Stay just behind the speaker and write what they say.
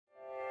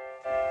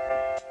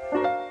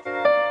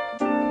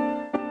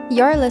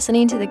You're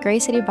listening to the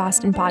Grace City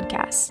Boston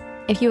podcast.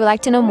 If you would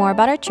like to know more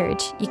about our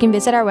church, you can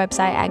visit our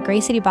website at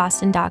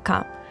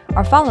gracecityboston.com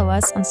or follow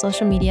us on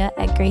social media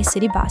at Grace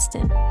City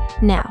Boston.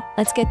 Now,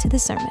 let's get to the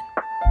sermon.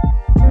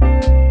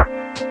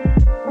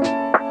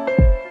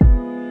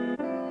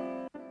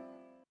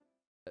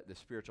 The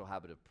spiritual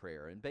habit of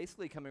prayer, and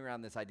basically coming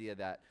around this idea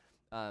that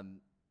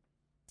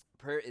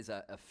prayer is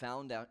a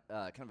kind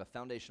of a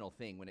foundational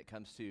thing when it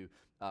comes to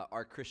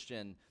our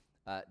Christian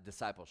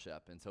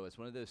discipleship. And so it's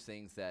one of those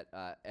things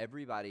that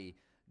everybody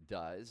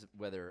does,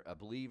 whether a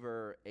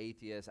believer,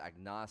 atheist,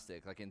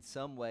 agnostic, like in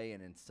some way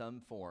and in some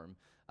form,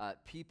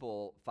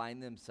 people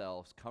find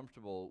themselves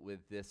comfortable with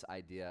this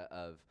idea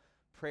of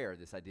prayer,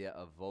 this idea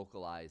of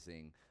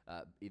vocalizing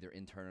either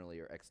internally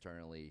or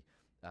externally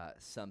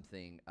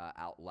something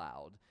out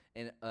loud.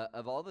 And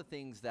of all the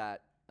things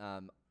that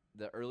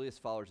the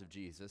earliest followers of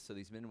Jesus, so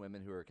these men and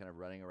women who are kind of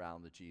running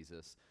around with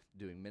Jesus,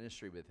 doing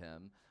ministry with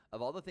him,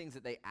 of all the things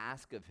that they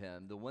ask of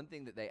him, the one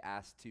thing that they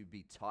ask to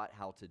be taught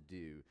how to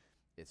do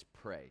is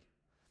pray.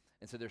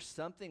 And so there's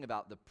something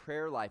about the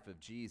prayer life of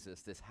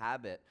Jesus, this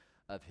habit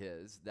of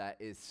his, that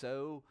is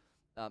so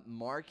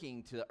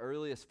marking to the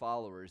earliest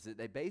followers that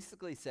they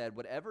basically said,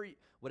 whatever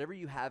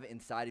you have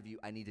inside of you,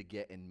 I need to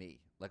get in me.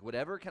 Like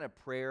whatever kind of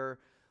prayer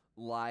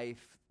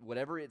life,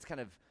 whatever it's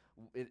kind of,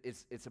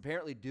 it's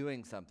apparently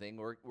doing something.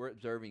 We're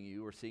observing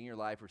you. We're seeing your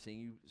life. We're seeing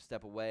you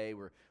step away.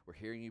 We're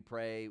hearing you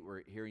pray.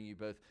 We're hearing you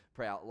both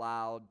pray out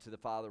loud to the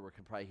Father. We're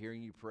probably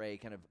hearing you pray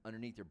kind of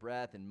underneath your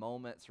breath in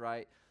moments,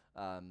 right?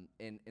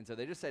 And so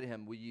they just say to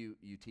him, will you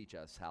teach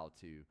us how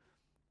to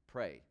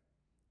pray?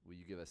 Will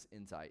you give us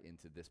insight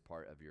into this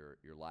part of your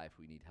life?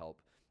 We need help,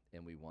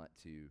 and we want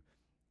to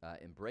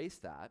embrace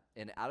that.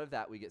 And out of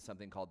that, we get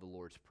something called the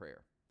Lord's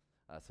Prayer.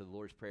 So the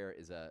Lord's Prayer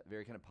is a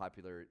very kind of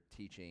popular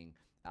teaching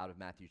out of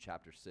Matthew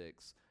chapter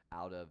 6,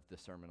 out of the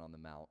Sermon on the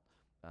Mount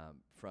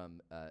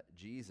from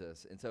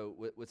Jesus. And so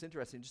what's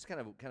interesting, just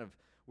we're kind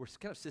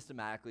of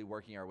systematically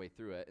working our way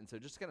through it. And so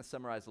just to kind of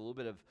summarize a little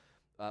bit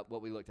of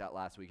what we looked at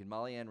last week. And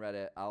Molly Ann read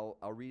it. I'll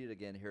read it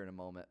again here in a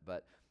moment.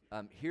 But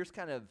here's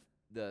kind of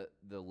the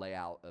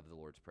layout of the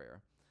Lord's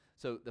Prayer.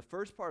 So the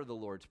first part of the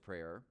Lord's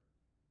Prayer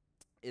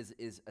is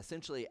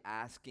essentially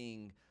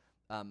asking,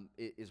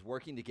 is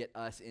working to get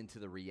us into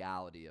the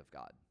reality of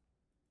God.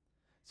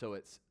 So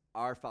it's,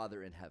 our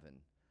Father in heaven,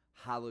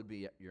 hallowed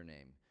be your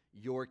name.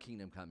 Your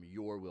kingdom come,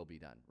 your will be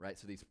done, right?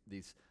 So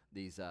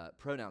these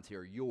pronouns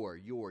here,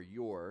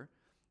 your,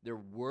 they're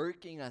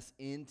working us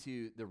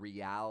into the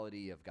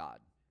reality of God.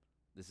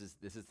 This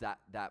is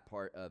that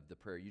part of the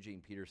prayer.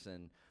 Eugene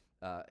Peterson,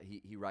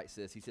 he writes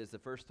this. He says, the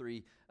first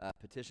three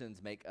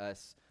petitions make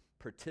us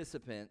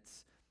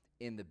participants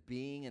in the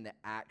being and the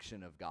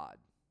action of God.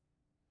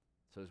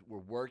 So we're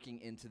working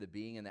into the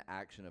being and the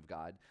action of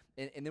God.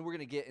 And then we're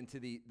going to get into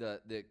the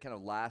kind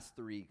of last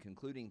three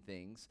concluding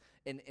things.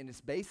 And it's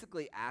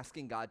basically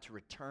asking God to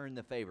return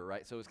the favor,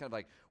 right? So it's kind of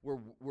like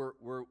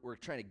we're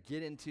trying to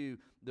get into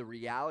the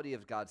reality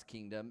of God's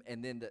kingdom.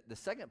 And then the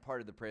second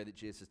part of the prayer that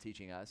Jesus is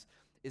teaching us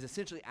is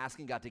essentially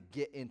asking God to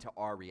get into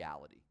our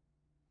reality,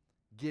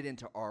 get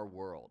into our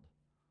world,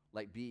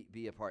 like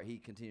be a part. He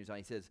continues on.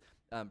 He says,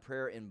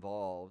 prayer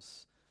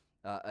involves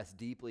us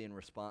deeply and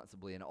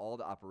responsibly in all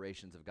the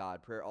operations of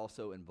God. Prayer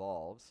also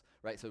involves,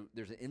 right? So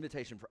there's an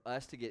invitation for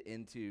us to get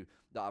into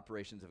the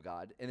operations of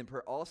God. And then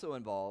prayer also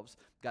involves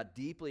God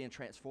deeply and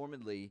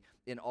transformedly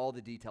in all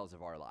the details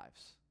of our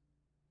lives.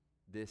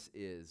 This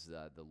is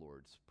the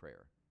Lord's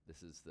Prayer.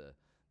 This is the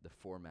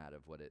format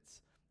of what it's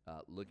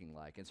looking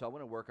like. And so I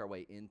want to work our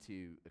way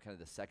into kind of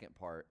the second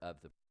part of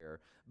the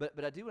prayer.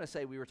 But I do want to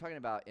say, we were talking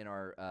about in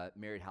our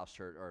married house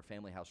church, or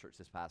family house church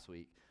this past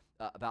week,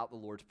 about the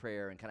Lord's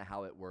Prayer and kind of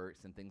how it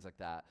works and things like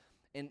that.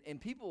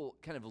 And people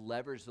kind of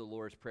leverage the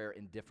Lord's Prayer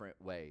in different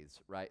ways,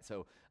 right?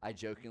 So I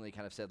jokingly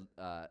kind of said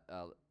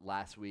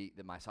last week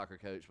that my soccer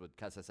coach would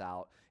cuss us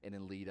out and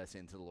then lead us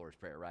into the Lord's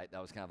Prayer, right?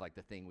 That was kind of like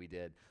the thing we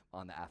did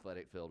on the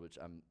athletic field, which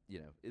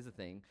is a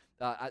thing.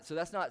 So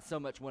that's not so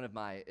much one of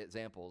my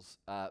examples,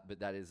 but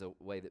that is a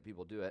way that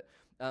people do it.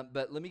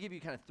 But let me give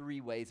you kind of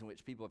three ways in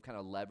which people have kind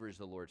of leveraged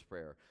the Lord's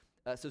Prayer.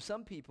 So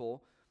some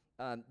people,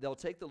 they'll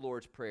take the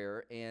Lord's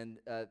Prayer and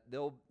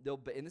they'll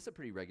and this is a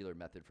pretty regular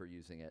method for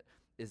using it,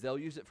 is they'll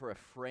use it for a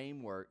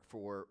framework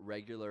for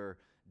regular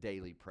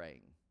daily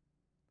praying.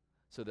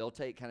 So they'll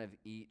take kind of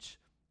each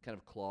kind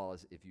of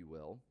clause, if you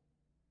will,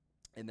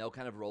 and they'll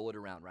kind of roll it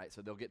around, right?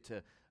 So they'll get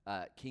to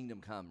kingdom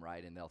come,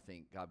 right? And they'll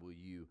think, God, would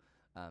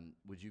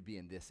you be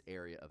in this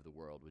area of the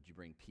world? Would you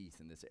bring peace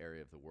in this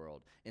area of the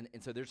world? And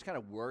so they're just kind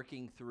of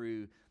working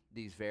through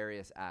these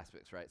various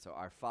aspects, right? So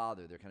our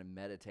Father, they're kind of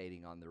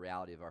meditating on the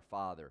reality of our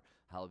Father.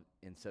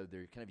 And so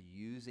they're kind of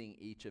using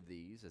each of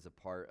these as a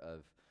part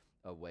of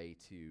a way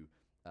to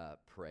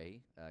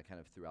pray kind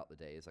of throughout the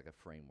day as like a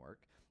framework.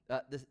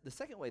 The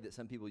second way that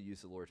some people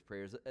use the Lord's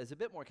Prayer is a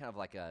bit more kind of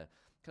like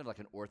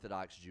an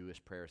Orthodox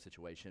Jewish prayer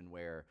situation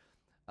where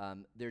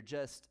they're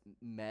just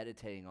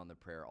meditating on the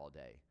prayer all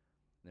day.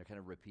 They're kind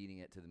of repeating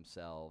it to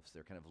themselves.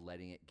 They're kind of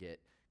letting it get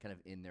kind of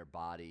in their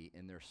body,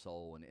 in their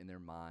soul, and in their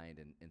mind.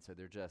 And so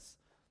they're just,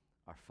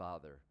 our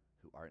Father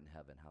who art in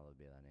heaven, hallowed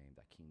be thy name,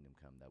 thy kingdom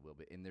come, thy will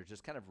be. And they're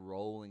just kind of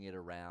rolling it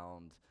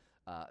around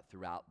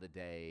throughout the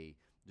day,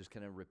 just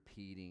kind of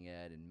repeating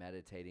it and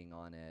meditating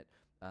on it.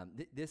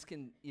 This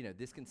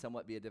can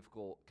somewhat be a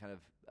difficult kind of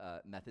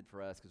method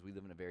for us because we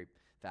live in a very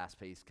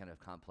fast-paced kind of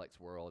complex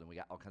world, and we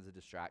got all kinds of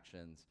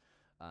distractions.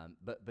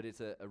 But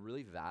it's a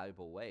really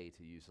valuable way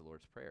to use the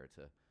Lord's Prayer,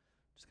 to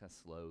just kind of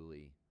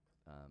slowly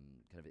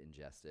kind of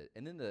ingest it.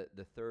 And then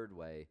the third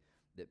way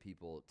that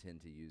people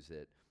tend to use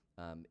it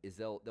is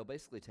they'll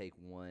basically take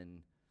one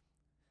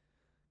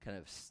kind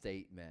of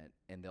statement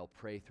and they'll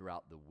pray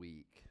throughout the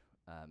week,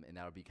 and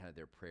that'll be kind of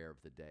their prayer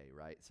of the day,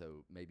 right?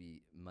 So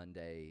maybe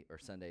Monday or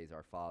Sunday is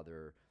Our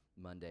Father,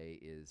 Monday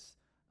is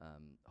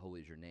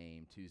holy is your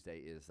name, Tuesday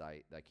is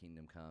thy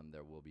kingdom come,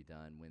 their will be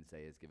done,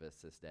 Wednesday is give us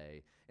this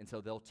day. And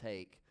so they'll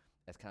take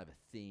as kind of a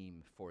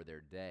theme for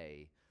their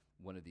day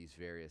one of these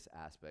various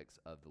aspects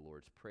of the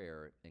Lord's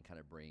Prayer and kind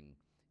of bring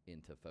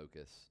into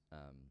focus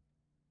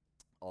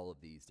all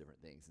of these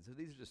different things. And so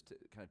these are just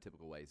kind of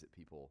typical ways that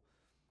people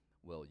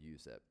will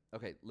use it.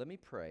 Okay, let me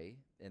pray,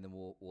 and then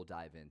we'll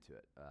dive into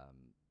it.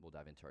 We'll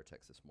dive into our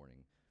text this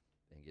morning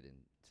and get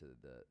into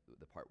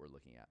the part we're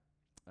looking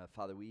at.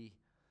 Father, we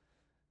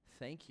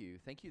thank you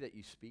that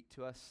you speak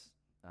to us,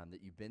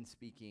 that you've been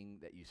speaking,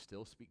 that you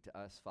still speak to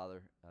us,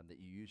 Father, that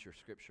you use your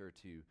scripture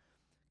to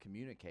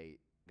communicate,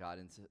 God.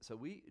 And so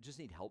we just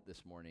need help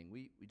this morning.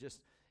 We just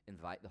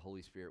invite the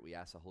Holy Spirit. We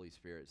ask the Holy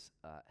Spirit's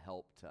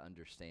help to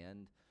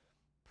understand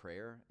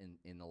prayer.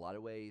 In a lot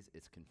of ways,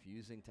 it's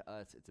confusing to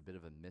us. It's a bit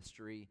of a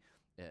mystery.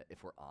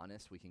 If we're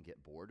honest, we can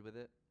get bored with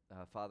it,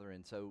 Father.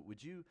 And so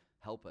would you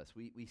help us?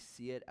 We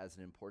see it as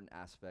an important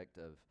aspect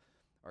of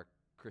our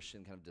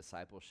Christian kind of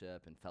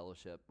discipleship and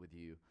fellowship with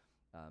you,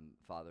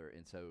 Father.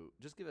 And so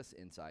just give us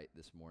insight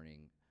this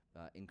morning.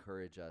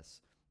 Encourage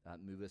us.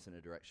 Move us in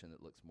a direction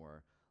that looks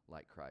more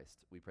like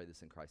Christ. We pray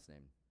this in Christ's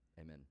name.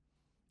 Amen.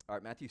 All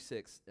right, Matthew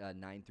 6,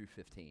 9 through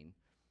 15.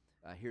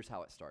 Here's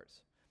how it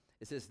starts.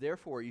 It says,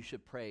 therefore, you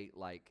should pray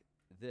like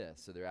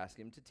this. So they're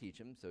asking him to teach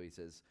him. So he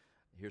says,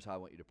 here's how I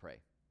want you to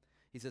pray.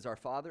 He says, our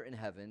Father in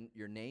heaven,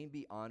 your name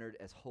be honored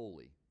as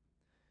holy.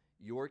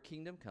 Your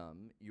kingdom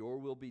come, your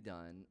will be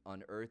done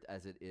on earth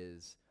as it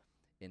is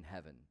in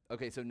heaven.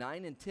 Okay, so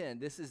 9 and 10,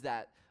 this is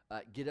that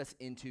get us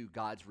into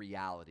God's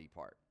reality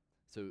part.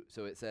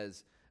 So it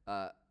says,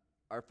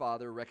 our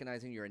Father,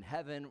 recognizing you're in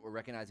heaven, we're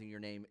recognizing your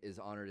name is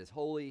honored as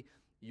holy,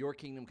 your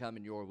kingdom come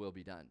and your will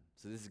be done.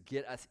 So this is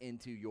get us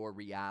into your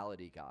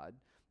reality, God,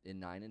 in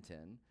 9 and 10.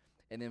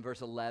 And then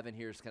verse 11,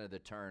 here's kind of the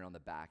turn on the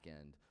back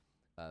end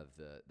of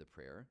the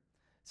prayer.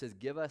 It says,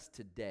 give us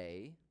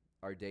today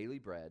our daily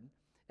bread,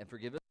 and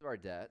forgive us of our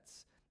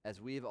debts, as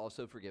we have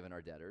also forgiven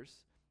our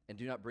debtors. And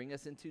do not bring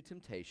us into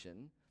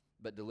temptation,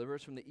 but deliver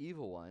us from the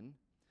evil one.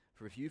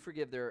 For if you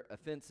forgive their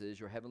offenses,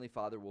 your heavenly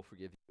Father will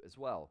forgive you as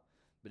well.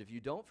 But if you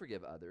don't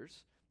forgive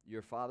others,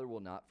 your Father will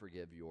not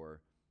forgive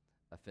your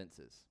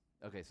offenses.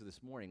 Okay, so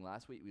this morning,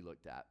 last week we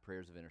looked at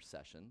prayers of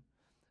intercession.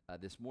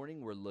 This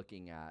morning we're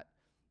looking at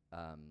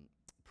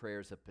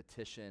prayers of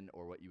petition,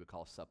 or what you would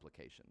call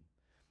supplication.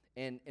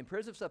 And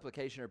prayers of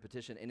supplication or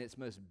petition, in its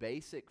most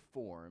basic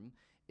form,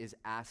 is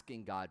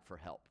asking God for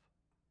help.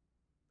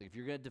 Like if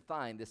you're going to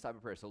define this type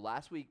of prayer. So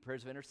last week,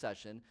 prayers of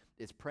intercession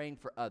is praying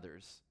for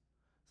others.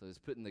 So it's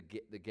putting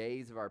the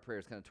gaze of our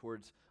prayers kind of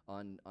towards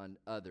on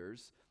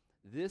others.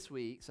 This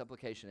week,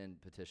 supplication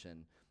and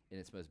petition, in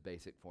its most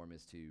basic form,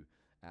 is to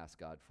ask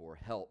God for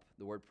help.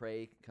 The word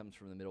pray comes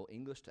from the Middle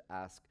English, to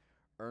ask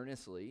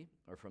earnestly,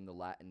 or from the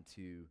Latin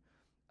to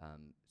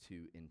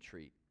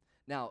entreat.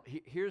 Now,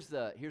 here's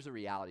the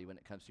reality when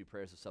it comes to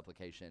prayers of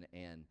supplication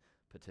and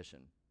petition.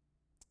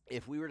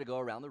 If we were to go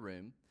around the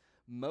room,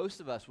 most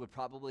of us would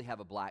probably have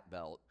a black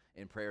belt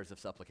in prayers of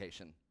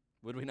supplication.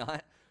 Would we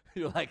not?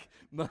 You're like,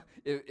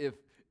 if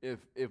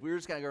we were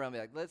just kind of go around and be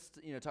like, let's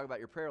talk about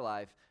your prayer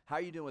life. How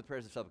are you doing with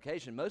prayers of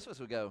supplication? Most of us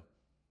would go,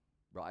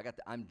 bro,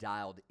 I'm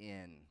dialed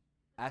in.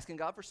 Asking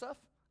God for stuff,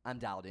 I'm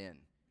dialed in.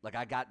 Like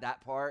I got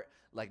that part,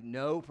 like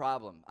no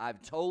problem.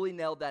 I've totally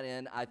nailed that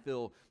in. I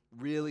feel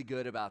really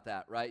good about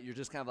that, right? You're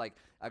just kind of like,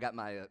 I got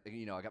my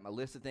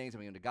list of things.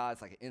 I'm going to God.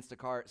 It's like an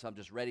Instacart, so I'm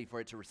just ready for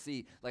it to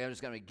receive. Like I'm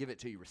just going to give it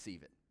to you,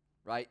 receive it,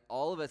 right?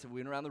 All of us, if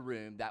we went around the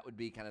room, that would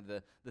be kind of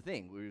the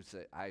thing. We would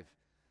say,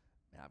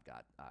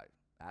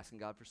 asking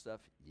God for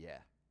stuff, yeah.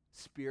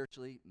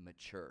 Spiritually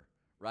mature,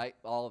 right?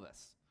 All of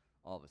us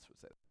would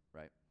say that,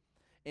 right?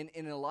 And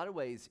in a lot of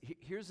ways,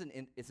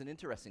 it's an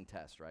interesting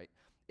test, right?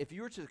 If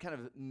you were to kind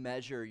of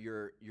measure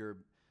your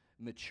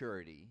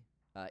maturity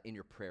in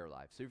your prayer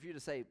life, so if you were to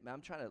say,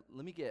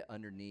 let me get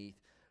underneath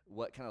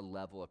what kind of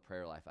level of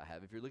prayer life I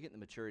have. If you're looking at the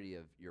maturity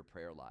of your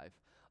prayer life,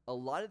 a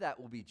lot of that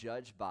will be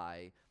judged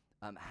by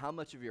how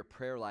much of your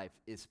prayer life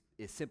is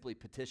simply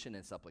petition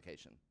and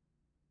supplication,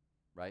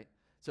 right?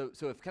 So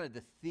if kind of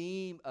the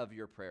theme of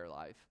your prayer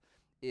life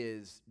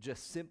is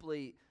just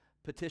simply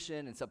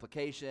petition and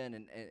supplication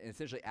and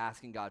essentially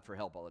asking God for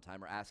help all the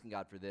time, or asking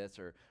God for this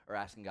or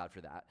asking God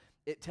for that,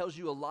 it tells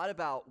you a lot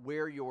about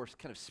where you're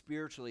kind of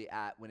spiritually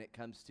at when it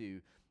comes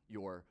to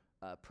your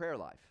prayer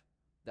life.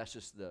 That's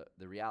just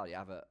the reality. I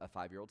have a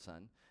 5-year-old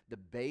son. The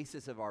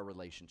basis of our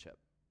relationship,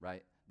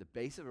 right? The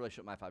basis of the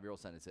relationship with my 5-year-old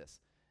son is this.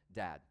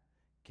 Dad,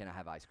 can I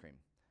have ice cream?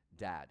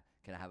 Dad,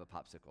 can I have a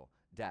popsicle?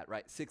 Dad,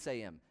 right? 6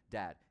 a.m.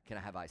 Dad, can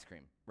I have ice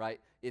cream? Right?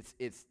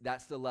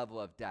 That's the level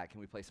of, Dad, can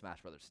we play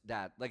Smash Brothers?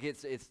 Dad, like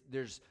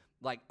there's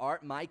like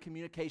my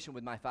communication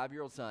with my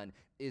 5-year-old son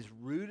is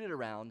rooted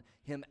around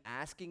him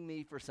asking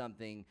me for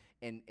something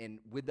and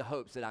with the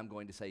hopes that I'm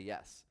going to say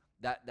yes.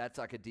 That's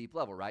like a deep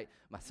level, right?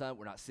 My son,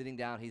 we're not sitting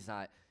down. He's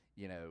not,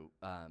 he's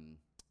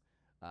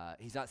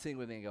not sitting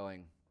with me and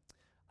going,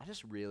 I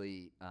just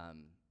really, I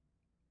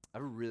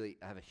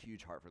have a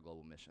huge heart for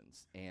global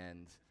missions.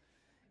 And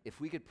if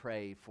we could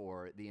pray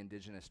for the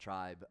indigenous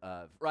tribe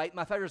of, right?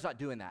 My 5-year-old's not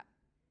doing that,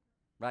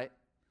 right?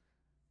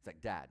 It's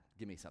like, Dad,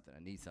 give me something.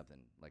 I need something.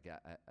 Like,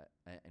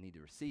 I need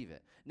to receive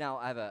it. Now,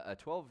 I have a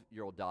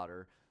 12-year-old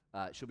daughter.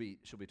 She'll be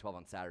 12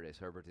 on Saturday,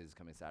 so her birthday is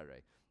coming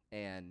Saturday.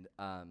 And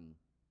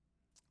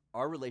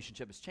our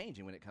relationship is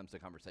changing when it comes to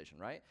conversation,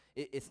 right?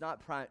 It's not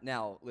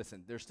now,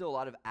 listen, there's still a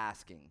lot of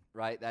asking,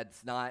 right?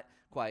 That's not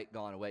quite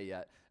gone away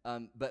yet.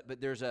 But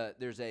there's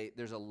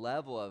a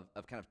level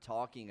of kind of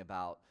talking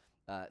about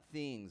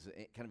things,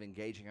 kind of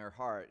engaging her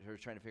heart, her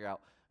trying to figure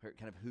out her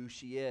kind of who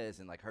she is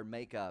and like her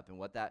makeup and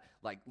what that,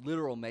 like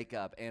literal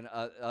makeup and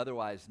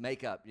otherwise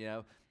makeup,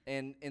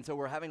 And so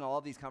we're having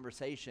all these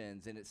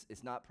conversations, and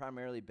it's not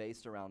primarily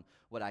based around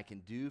what I can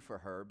do for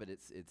her, but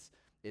it's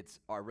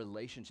our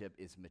relationship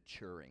is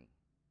maturing.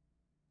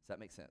 Does that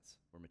make sense?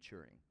 We're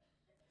maturing.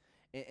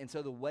 And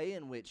so the way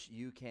in which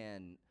you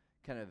can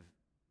kind of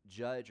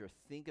judge or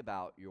think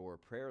about your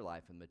prayer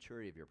life and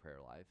maturity of your prayer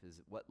life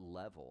is what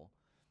level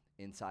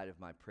inside of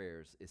my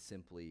prayers is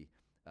simply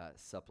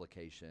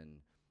supplication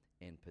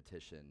and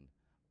petition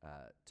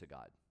to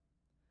God.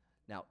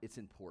 Now, it's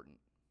important.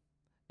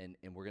 And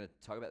we're going to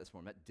talk about this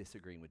more. I'm not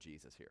disagreeing with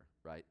Jesus here,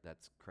 right?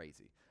 That's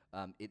crazy.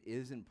 It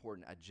is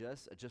important. I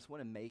just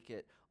want to make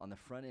it on the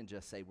front end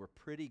just say we're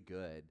pretty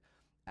good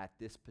at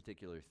this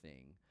particular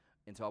thing.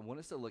 And so I want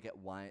us to look at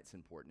why it's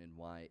important and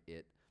why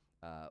it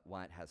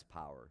has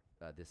power,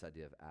 this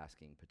idea of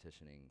asking,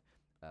 petitioning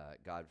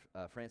God.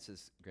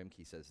 Francis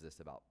Grimke says this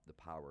about the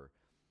power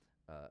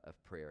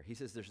of prayer. He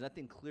says, there's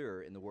nothing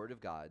clearer in the Word of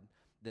God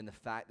than the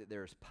fact that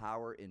there is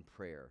power in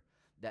prayer,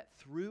 that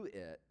through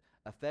it,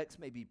 effects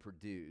may be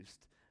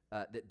produced,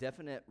 that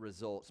definite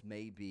results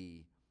may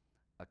be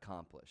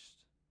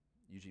accomplished.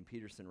 Eugene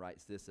Peterson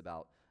writes this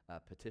about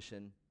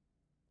petition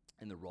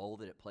and the role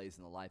that it plays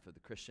in the life of the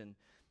Christian.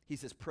 He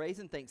says, praise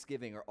and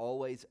thanksgiving are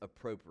always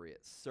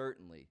appropriate,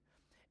 certainly.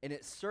 And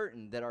it's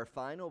certain that our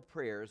final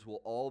prayers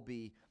will all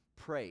be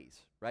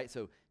praise, right?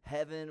 So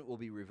heaven will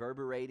be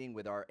reverberating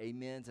with our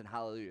amens and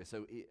hallelujah.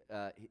 So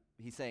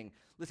he's saying,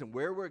 listen,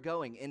 where we're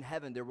going in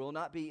heaven, there will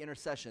not be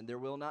intercession. There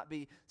will not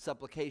be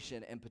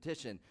supplication and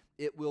petition.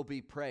 It will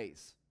be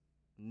praise.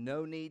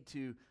 No need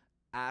to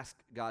ask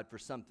God for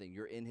something.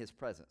 You're in his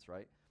presence,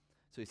 right?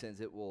 So he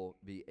says it will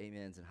be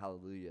amens and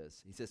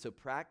hallelujahs. He says, so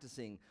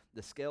practicing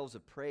the scales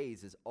of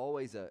praise is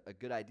always a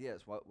good idea.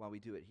 That's why we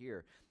do it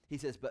here. He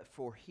says, but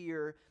for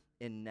here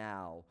and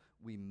now,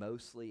 we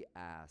mostly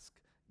ask.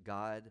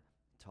 God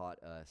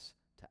taught us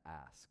to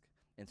ask.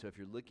 And so if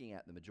you're looking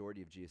at the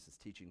majority of Jesus'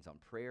 teachings on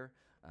prayer,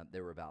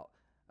 they were about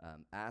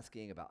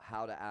asking, about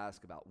how to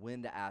ask, about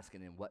when to ask,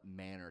 and in what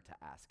manner to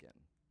ask in.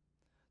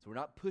 So we're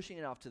not pushing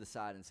it off to the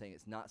side and saying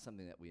it's not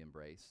something that we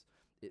embrace.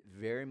 It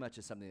very much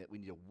is something that we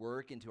need to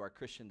work into our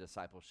Christian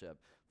discipleship,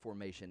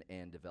 formation,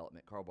 and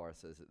development. Karl Barth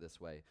says it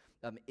this way.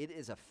 It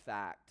is a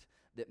fact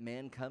that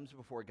man comes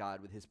before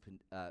God with his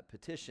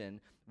petition,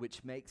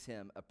 which makes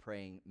him a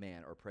praying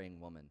man or praying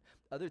woman.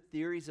 Other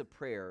theories of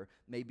prayer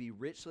may be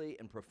richly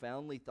and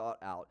profoundly thought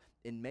out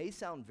and may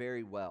sound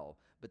very well,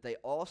 but they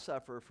all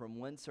suffer from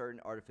one certain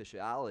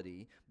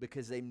artificiality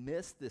because they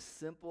miss this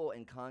simple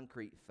and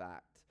concrete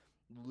fact,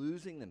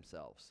 losing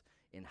themselves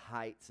in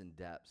heights and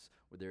depths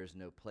where there is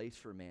no place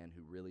for man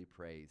who really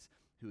prays,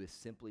 who is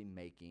simply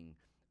making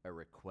a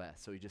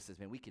request. So he just says,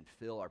 man, we can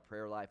fill our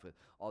prayer life with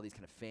all these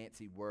kind of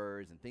fancy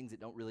words and things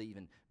that don't really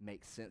even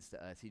make sense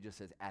to us. He just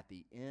says, at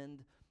the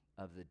end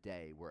of the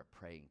day, we're a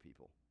praying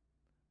people.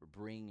 We're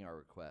bringing our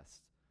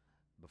requests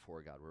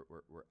before God.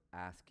 We're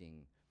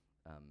asking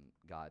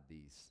God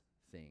these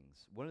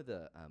things. One of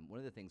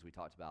the things we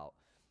talked about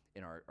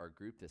in our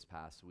group this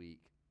past week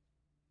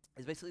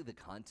is basically the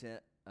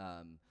content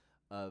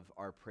of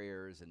our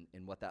prayers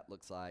and what that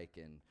looks like.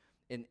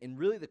 And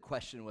really the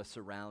question was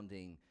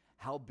surrounding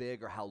how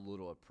big or how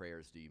little of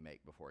prayers do you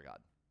make before God?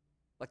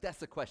 Like, that's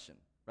the question,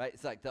 right?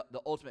 It's like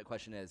the ultimate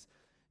question is,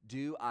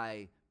 do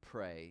I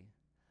pray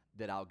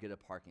that I'll get a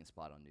parking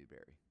spot on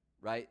Newberry,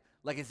 right?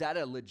 Like, is that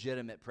a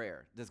legitimate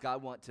prayer? Does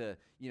God want to,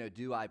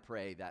 do I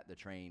pray that the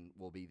train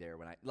will be there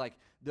when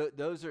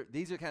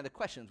these are kind of the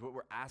questions. What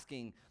we're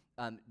asking,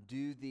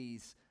 do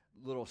these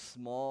little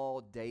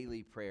small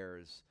daily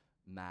prayers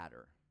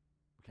matter?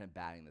 We're kind of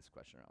batting this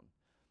question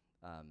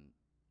around.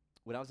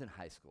 When I was in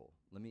high school,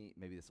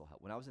 maybe this will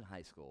help. When I was in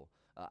high school,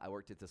 I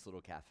worked at this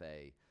little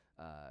cafe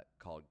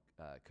called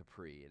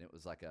Capri, and it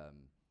was like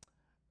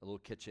a little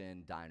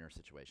kitchen diner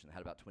situation. It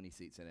had about 20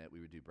 seats in it. We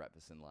would do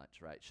breakfast and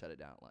lunch, right? Shut it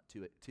down at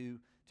 2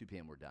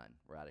 p.m. We're done.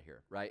 We're out of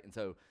here, right? And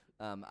so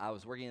I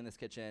was working in this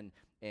kitchen,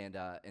 and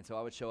so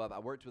I would show up. I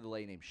worked with a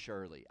lady named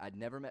Shirley. I'd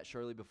never met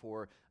Shirley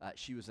before.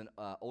 She was an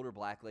older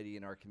black lady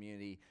in our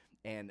community,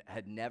 and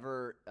had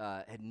never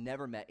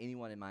met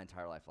anyone in my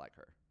entire life like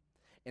her.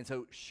 And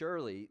so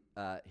Shirley,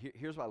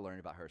 here's what I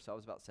learned about her. So I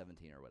was about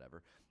 17 or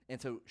whatever.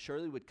 And so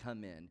Shirley would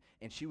come in,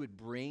 and she would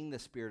bring the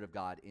Spirit of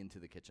God into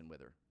the kitchen with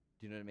her.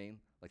 Do you know what I mean?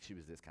 Like, she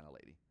was this kind of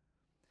lady.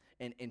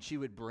 And she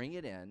would bring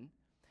it in.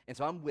 And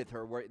so I'm with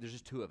her. There's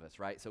just two of us,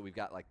 right? So we've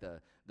got like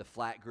the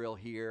flat grill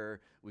here.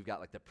 We've got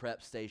like the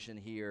prep station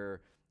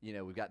here. You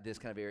know, we've got this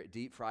kind of area,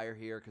 deep fryer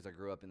here because I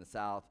grew up in the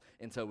South.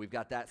 And so we've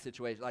got that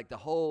situation, like the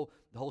whole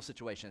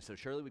situation. So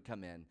Shirley would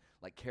come in,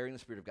 like carrying the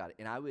Spirit of God.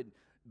 And I would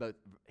both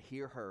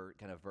hear her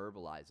kind of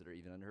verbalize it, or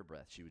even under her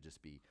breath, she would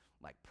just be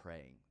like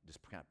praying, just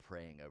kind of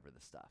praying over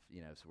the stuff,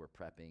 you know. So we're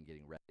prepping,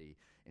 getting ready,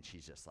 and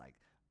she's just like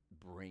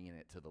bringing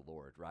it to the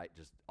Lord, right?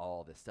 Just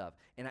all this stuff.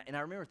 And I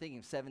remember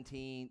thinking,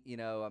 17, you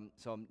know,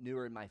 so I'm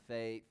newer in my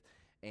faith,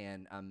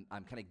 and I'm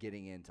kind of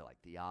getting into like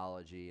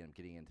theology, and I'm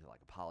getting into like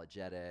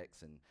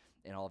apologetics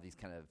and all of these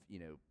kind of, you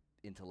know,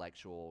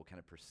 intellectual kind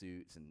of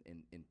pursuits and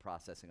in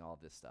processing all of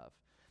this stuff.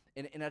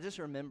 And I just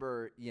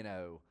remember, you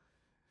know,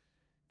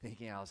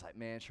 thinking, I was like,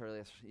 man, Shirley,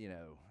 that's, you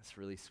know, that's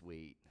really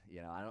sweet.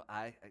 You know,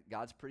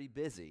 God's pretty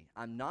busy.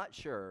 I'm not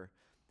sure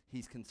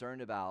he's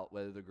concerned about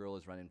whether the girl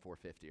is running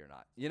 450 or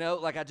not. You know,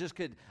 like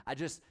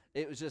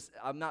it was just,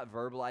 I'm not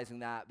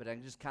verbalizing that, but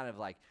I'm just kind of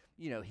like,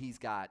 you know, he's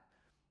got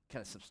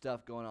kind of some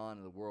stuff going on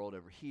in the world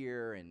over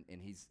here, and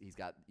he's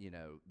got, you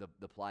know,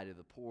 the plight of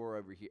the poor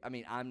over here. I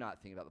mean, I'm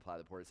not thinking about the plight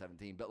of the poor at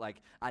 17, but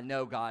like, I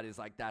know God is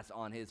like, that's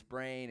on his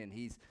brain, and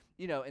he's,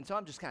 you know, and so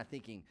I'm just kind of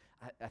thinking,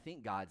 I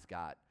think God's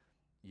got,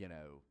 you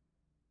know,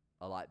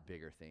 a lot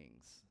bigger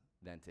things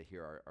than to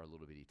hear our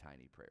little bitty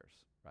tiny prayers,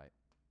 right?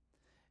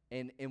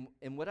 And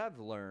what I've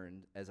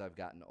learned as I've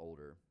gotten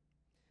older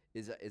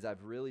is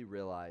I've really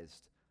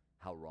realized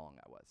how wrong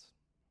I was.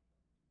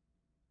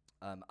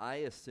 I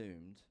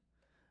assumed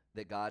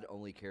that God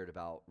only cared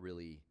about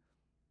really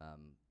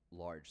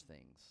large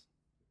things.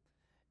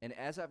 And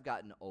as I've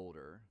gotten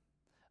older,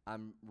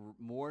 I'm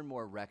more and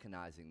more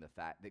recognizing the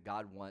fact that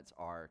God wants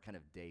our kind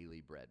of daily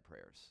bread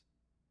prayers,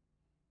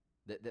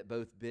 that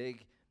both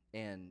big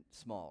and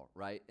small,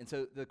 right? And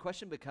so the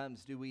question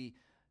becomes, do we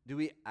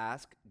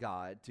ask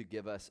God to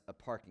give us a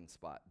parking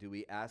spot? Do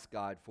we ask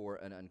God for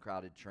an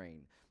uncrowded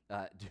train?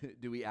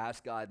 Do we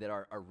ask God that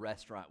our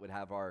restaurant would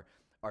have our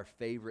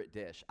favorite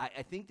dish?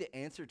 I think the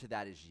answer to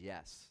that is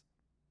yes.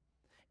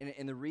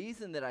 And the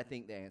reason that I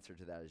think the answer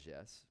to that is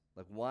yes,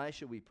 like, why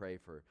should we pray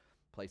for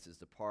places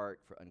to park,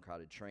 for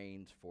uncrowded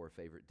trains, for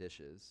favorite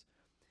dishes,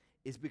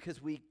 is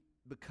because we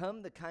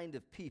become the kind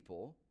of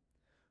people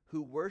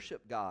who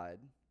worship God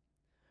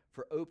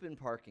for open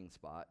parking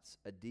spots,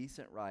 a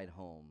decent ride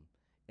home,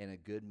 and a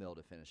good meal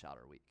to finish out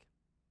our week.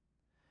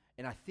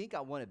 And I think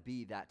I want to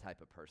be that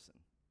type of person.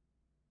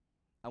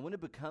 I want to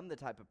become the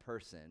type of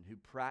person who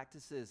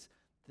practices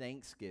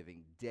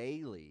Thanksgiving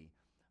daily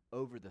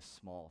over the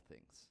small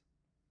things.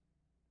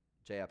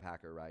 J.I.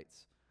 Packer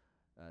writes,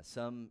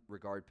 some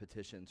regard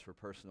petitions for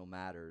personal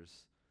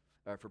matters,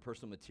 for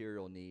personal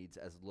material needs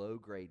as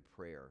low-grade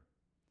prayer,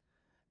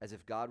 as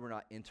if God were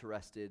not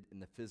interested in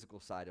the physical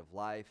side of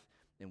life,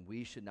 and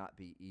we should not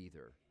be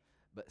either.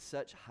 But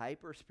such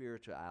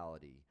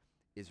hyper-spirituality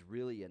is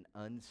really an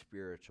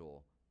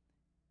unspiritual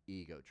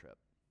ego trip.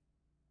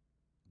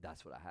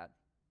 That's what I had,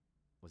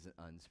 was an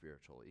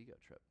unspiritual ego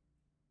trip.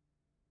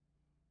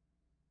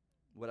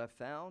 What I've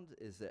found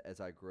is that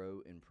as I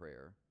grow in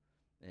prayer,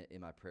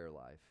 in my prayer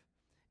life,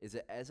 is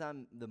that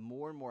the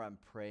more and more I'm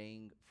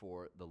praying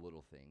for the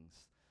little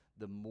things,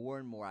 the more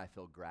and more I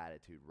feel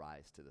gratitude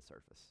rise to the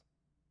surface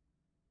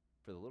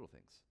for the little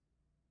things.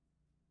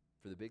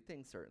 For the big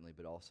things, certainly,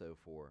 but also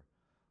for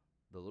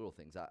the little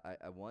things.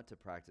 I want to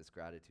practice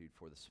gratitude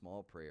for the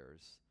small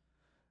prayers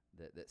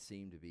that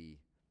seem to be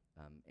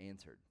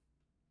answered.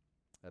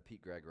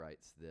 Pete Greig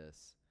writes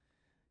this.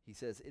 He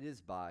says, it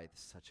is by,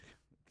 so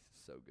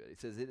good. He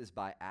says, it is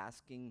by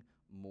asking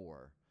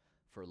more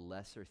for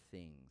lesser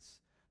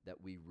things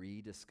that we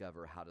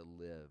rediscover how to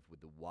live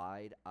with the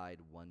wide-eyed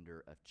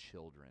wonder of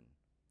children.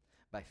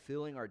 By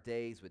filling our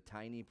days with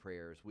tiny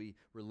prayers, we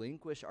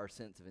relinquish our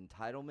sense of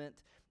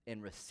entitlement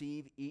and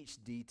receive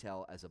each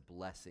detail as a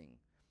blessing,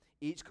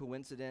 each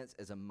coincidence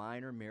as a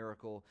minor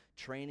miracle,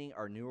 training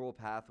our neural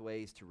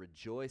pathways to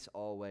rejoice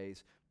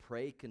always,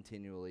 pray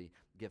continually,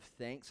 give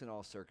thanks in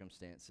all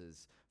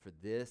circumstances, for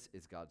this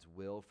is God's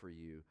will for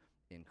you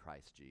in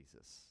Christ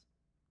Jesus.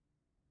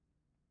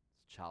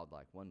 It's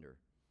childlike wonder.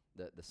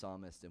 The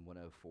psalmist in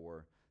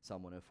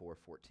Psalm 104,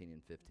 14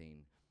 and 15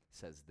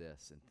 says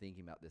this, and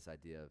thinking about this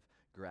idea of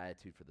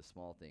gratitude for the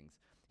small things.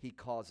 He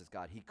causes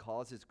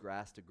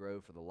grass to grow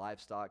for the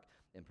livestock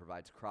and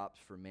provides crops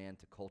for man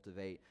to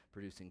cultivate,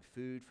 producing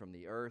food from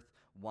the earth,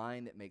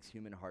 wine that makes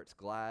human hearts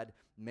glad,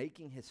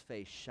 making his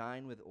face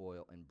shine with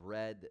oil, and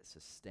bread that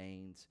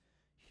sustains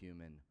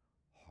human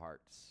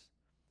hearts.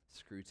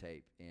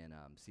 Screwtape, and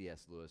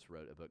C.S. Lewis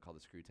wrote a book called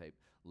The Screwtape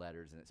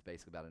Letters, and it's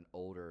basically about an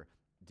older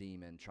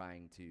demon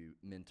trying to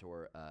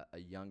mentor a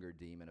younger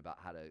demon about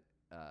how to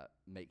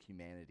make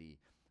humanity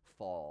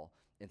fall.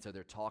 And so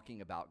they're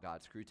talking about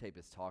God. Screwtape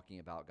is talking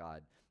about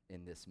God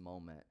in this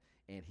moment.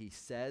 And he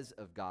says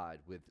of God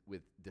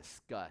with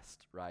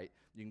disgust, right?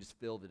 You can just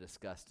feel the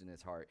disgust in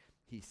his heart.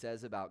 He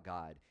says about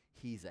God,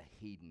 he's a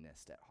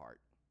hedonist at heart.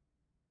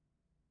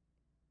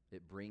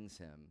 It brings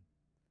him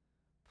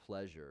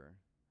pleasure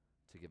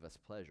to give us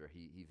pleasure.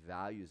 He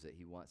values it.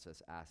 He wants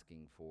us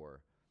asking for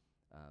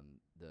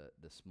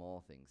the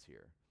small things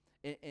here.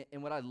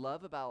 And what I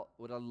love about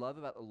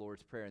the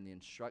Lord's Prayer and the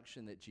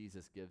instruction that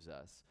Jesus gives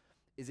us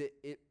is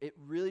it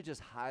really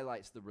just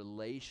highlights the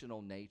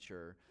relational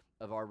nature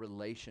of our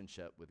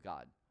relationship with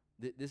God.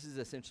 This is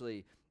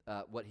essentially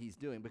what he's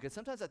doing, because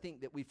sometimes I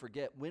think that we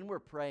forget when we're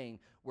praying,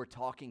 we're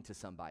talking to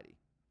somebody.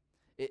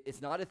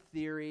 It's not a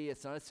theory,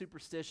 it's not a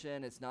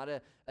superstition, it's not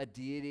a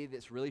deity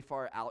that's really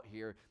far out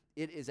here.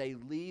 It is a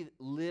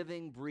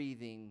living,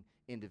 breathing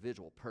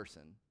individual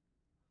person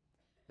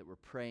that we're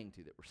praying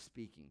to, that we're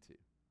speaking to,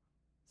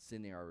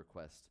 sending our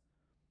request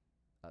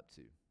up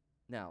to.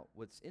 Now,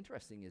 what's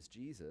interesting is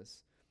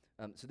Jesus,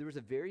 so there was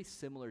a very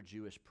similar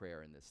Jewish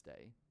prayer in this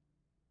day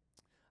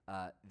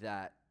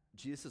that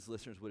Jesus'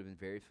 listeners would have been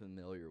very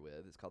familiar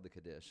with. It's called the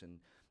Kaddish,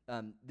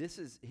 and this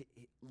is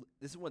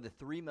one of the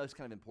three most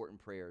kind of important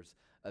prayers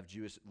of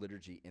Jewish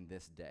liturgy in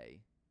this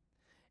day.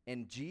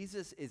 And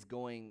Jesus is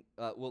going,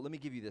 well, let me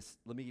give you this.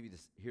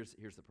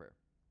 Here's the prayer.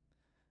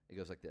 It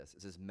goes like this.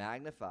 It says,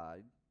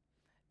 "Magnified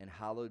and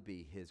hallowed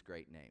be his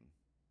great name,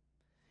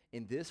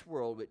 in this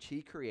world which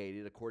he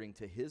created according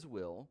to his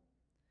will,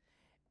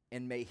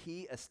 and may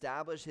he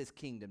establish his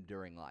kingdom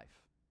during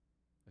life."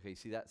 Okay, you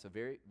see that? It's a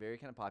very, very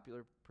kind of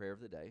popular prayer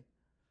of the day.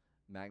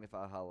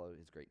 Magnify, hallowed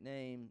his great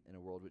name, in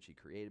a world which he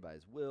created by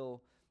his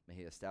will, may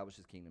he establish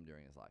his kingdom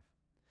during his life.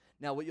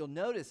 Now, what you'll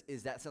notice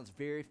is that sounds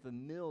very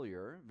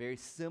familiar, very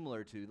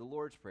similar to the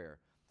Lord's Prayer.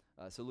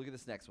 So look at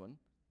this next one.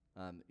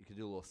 You can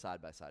do a little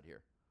side-by-side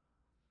here.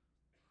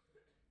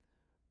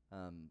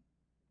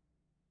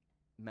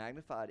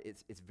 Magnified,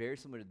 it's very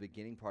similar to the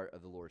beginning part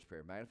of the Lord's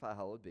Prayer. Magnify,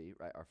 hallowed be,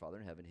 right, our Father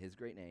in heaven, his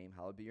great name,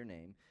 hallowed be your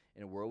name.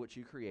 In a world which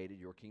you created,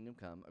 your kingdom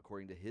come.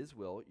 According to his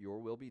will,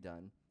 your will be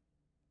done.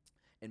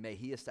 And may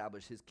he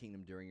establish his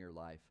kingdom during your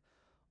life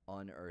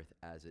on earth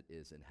as it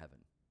is in heaven.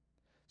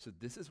 So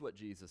this is what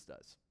Jesus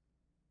does,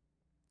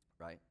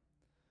 right?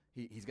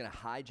 He's going to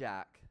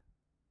hijack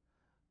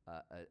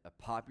a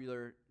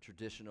popular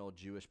traditional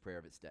Jewish prayer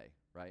of its day,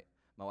 right?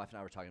 My wife and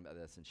I were talking about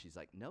this, and she's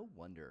like, no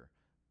wonder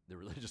the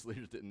religious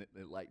leaders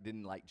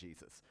didn't like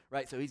Jesus,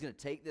 right? So he's going to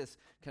take this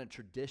kind of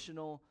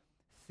traditional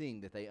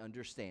thing that they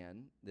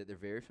understand, that they're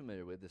very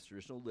familiar with, this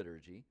traditional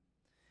liturgy,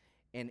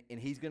 and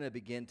he's going to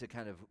begin to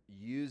kind of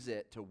use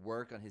it to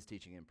work on his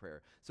teaching and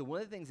prayer. So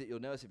one of the things that you'll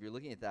notice if you're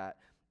looking at that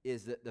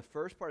is that the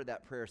first part of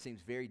that prayer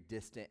seems very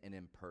distant and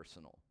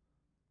impersonal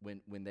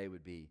when they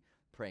would be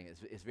praying.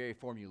 It's very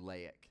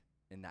formulaic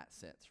in that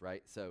sense,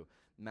 right? So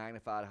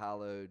magnified,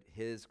 hallowed,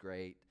 his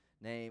great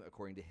name,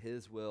 according to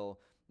his will,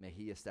 may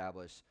he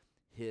establish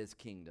his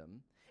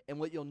kingdom. And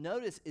what you'll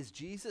notice is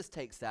Jesus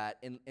takes that,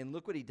 and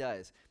look what he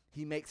does.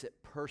 He makes it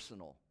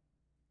personal.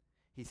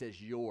 He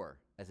says your,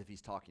 as if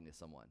he's talking to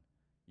someone.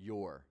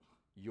 Your.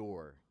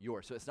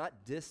 So it's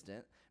not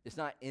distant. It's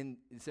not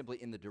simply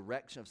in the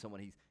direction of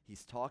someone.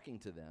 He's talking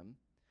to them,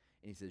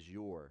 and he says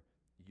your.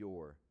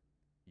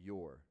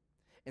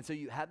 And so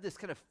you have this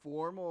kind of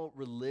formal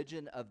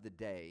religion of the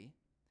day,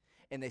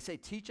 and they say,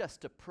 teach us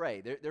to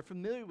pray. They're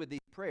familiar with these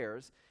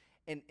prayers,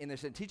 and they're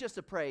saying, teach us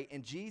to pray.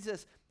 And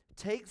Jesus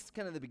takes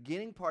kind of the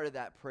beginning part of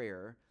that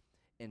prayer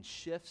and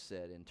shifts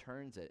it and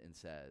turns it and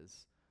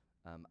says,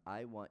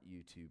 I want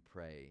you to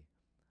pray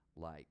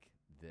like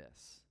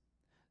this.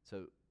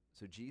 So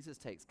Jesus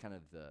takes kind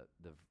of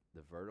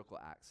the vertical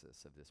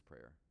axis of this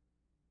prayer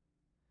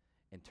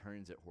and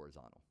turns it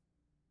horizontal.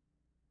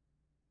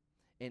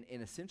 And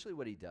essentially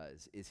what he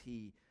does is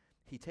he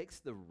takes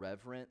the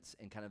reverence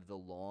and kind of the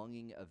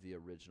longing of the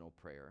original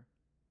prayer,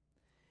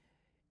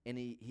 and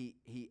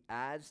he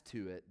adds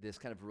to it this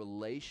kind of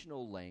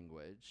relational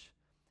language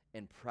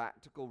and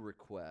practical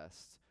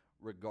requests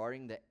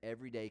regarding the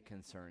everyday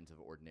concerns of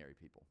ordinary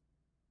people.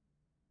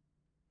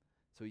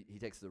 So he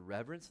takes the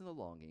reverence and the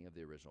longing of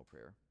the original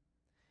prayer,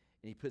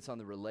 and he puts on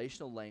the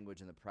relational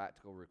language and the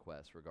practical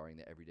requests regarding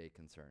the everyday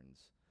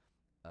concerns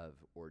of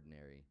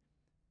ordinary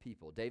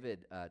people.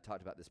 David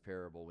talked about this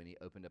parable when he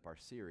opened up our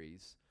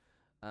series,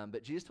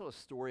 but Jesus told a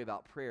story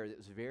about prayer that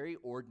was very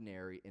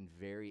ordinary and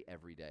very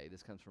everyday.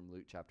 This comes from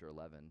Luke chapter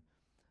 11,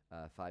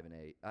 5 and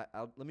 8.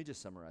 Let me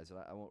just summarize it.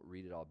 I won't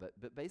read it all,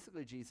 but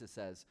basically Jesus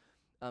says,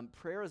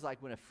 prayer is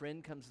like when a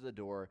friend comes to the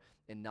door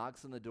and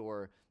knocks on the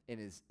door and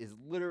is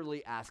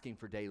literally asking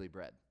for daily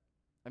bread.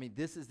 I mean,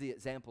 this is the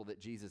example that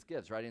Jesus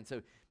gives, right? And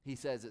so he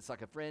says it's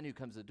like a friend who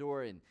comes to the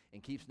door and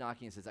keeps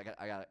knocking and says, I got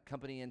a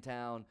company in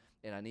town,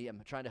 and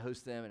I'm trying to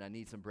host them, and I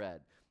need some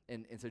bread.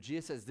 And so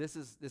Jesus says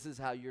this is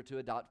how you're to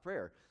adopt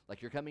prayer.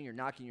 Like you're coming, you're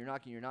knocking,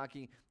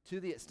 to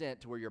the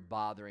extent to where you're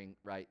bothering,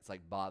 right? It's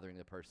like bothering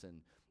the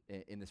person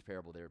in this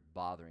parable. They're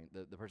bothering.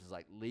 The person's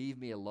like, leave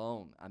me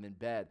alone. I'm in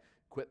bed.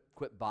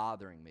 Quit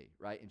bothering me,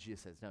 right? And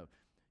Jesus says, no,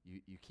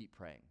 you keep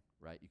praying,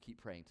 right? You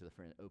keep praying till the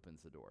friend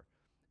opens the door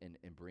and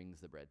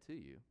brings the bread to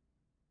you.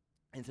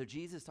 And so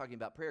Jesus talking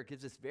about prayer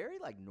gives this very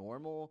like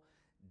normal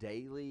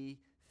daily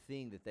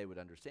thing that they would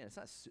understand. It's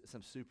not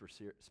some super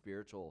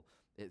spiritual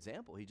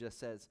example. He just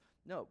says,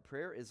 no,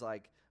 prayer is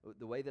like,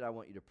 the way that I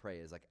want you to pray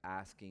is like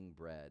asking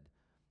bread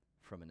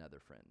from another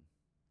friend.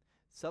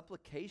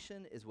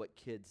 Supplication is what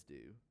kids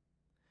do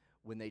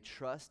when they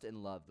trust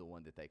and love the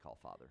one that they call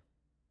Father.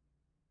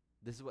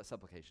 This is what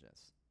supplication is.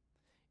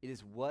 It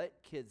is what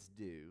kids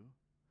do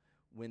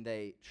when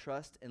they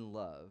trust and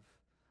love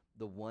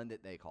the one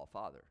that they call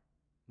Father.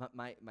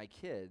 My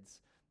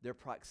kids, their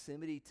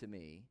proximity to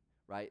me,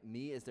 right,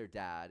 me as their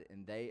dad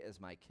and they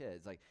as my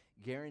kids, like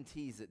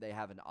guarantees that they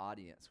have an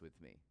audience with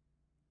me,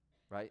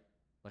 right?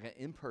 Like an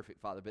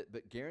imperfect father,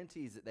 but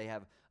guarantees that they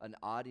have an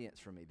audience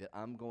for me, that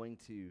I'm going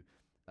to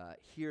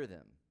hear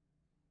them.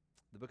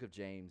 The book of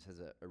James has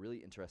a really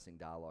interesting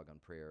dialogue on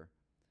prayer.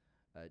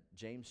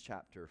 James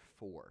chapter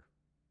 4.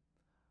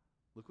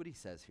 Look what he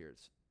says here.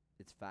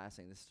 It's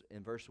fascinating. This is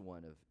in verse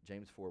 1 of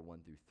James 4, 1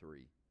 through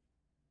 3.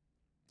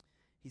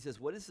 He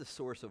says, what is the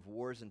source of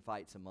wars and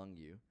fights among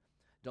you?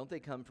 Don't they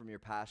come from your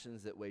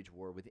passions that wage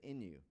war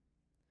within you?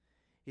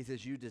 He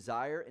says, you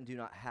desire and do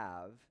not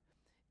have,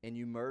 and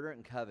you murder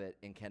and covet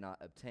and cannot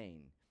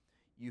obtain.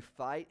 You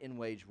fight and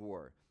wage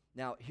war.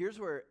 Now, here's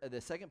where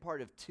the second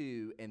part of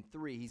 2 and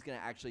 3, he's going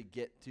to actually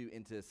get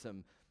into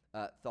some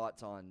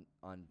thoughts on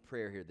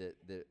prayer here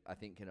that I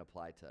think can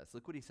apply to us.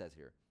 Look what he says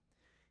here.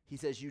 He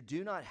says, you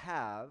do not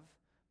have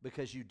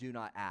because you do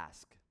not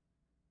ask.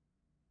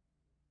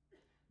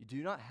 You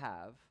do not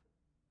have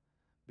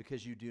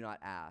because you do not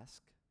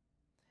ask.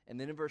 And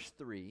then in verse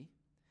 3,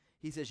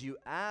 he says, you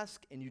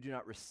ask and you do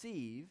not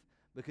receive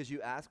because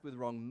you ask with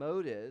wrong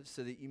motives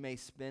so that you may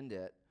spend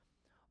it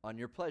on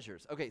your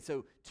pleasures. Okay,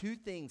 so two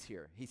things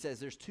here. He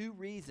says there's two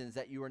reasons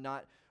that you are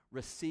not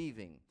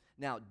receiving.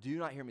 Now, do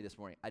not hear me this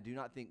morning. I do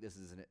not think this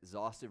is an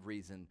exhaustive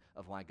reason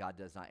of why God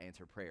does not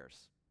answer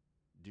prayers.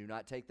 Do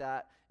not take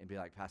that and be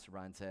like Pastor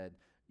Brian said,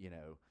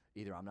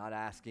 either I'm not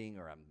asking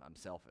or I'm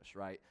selfish,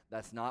 right?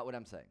 That's not what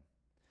I'm saying.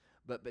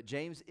 But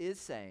James is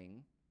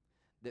saying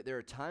that there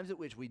are times at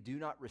which we do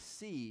not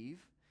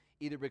receive,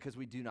 either because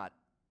we do not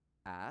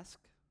ask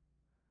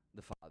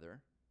the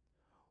Father,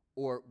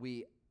 or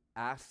we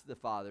ask the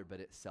Father, but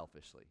it's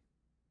selfishly.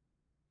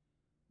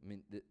 I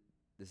mean,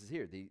 this is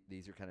here.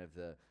 These are kind of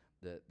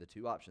the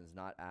two options,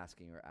 not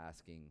asking or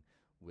asking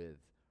with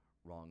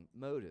wrong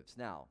motives.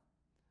 Now,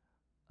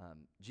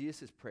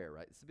 Jesus' prayer,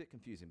 right? It's a bit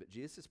confusing, but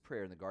Jesus'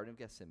 prayer in the Garden of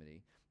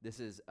Gethsemane, this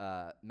is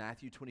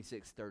Matthew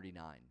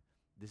 26:39.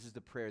 This is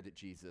the prayer that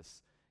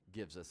Jesus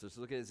gives us. So let's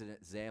look at it as an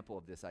example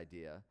of this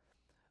idea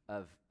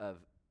of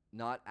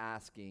not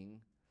asking,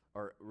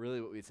 or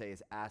really what we'd say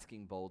is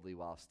asking boldly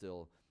while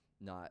still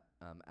not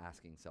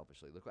asking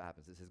selfishly. Look what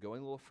happens. It says, going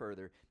a little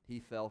further,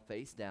 he fell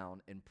face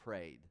down and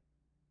prayed,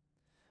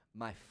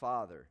 my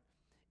Father,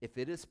 if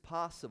it is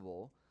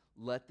possible,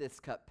 let this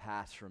cup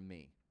pass from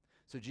me.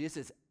 So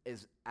Jesus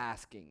is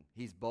asking,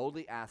 he's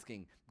boldly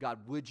asking,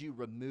 God, would you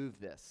remove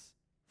this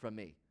from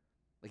me?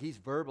 Like he's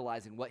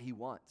verbalizing what he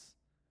wants.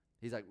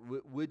 He's like,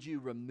 would you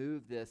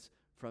remove this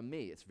from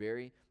me? It's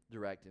very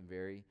direct and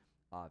very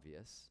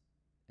obvious.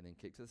 And then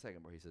kick to the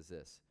second where he says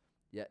this,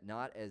 yet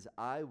not as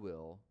I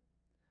will,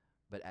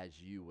 but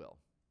as you will.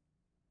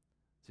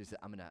 So he said,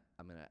 I'm gonna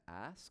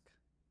ask.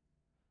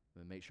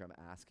 I'm gonna make sure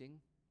I'm asking,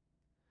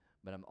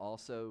 but I'm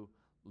also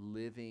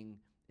living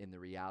in the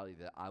reality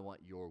that I want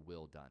your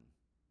will done.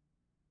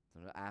 So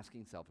I'm not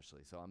asking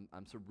selfishly. So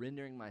I'm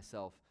surrendering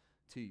myself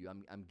to you.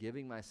 I'm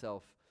giving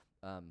myself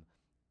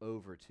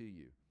over to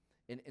you.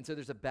 And so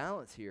there's a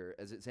balance here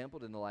as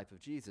exampled in the life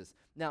of Jesus.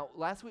 Now,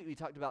 last week we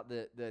talked about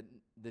the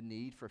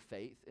need for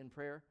faith in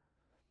prayer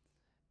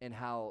and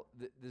how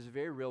there's a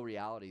very real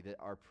reality that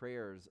our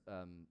prayers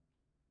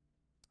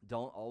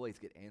don't always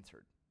get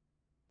answered.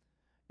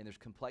 And there's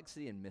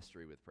complexity and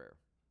mystery with prayer.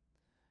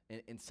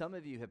 And some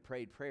of you have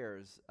prayed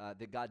prayers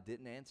that God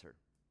didn't answer.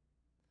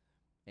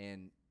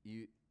 And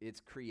it's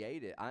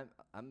created,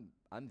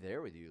 I'm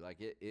there with you.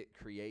 Like it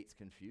creates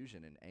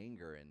confusion and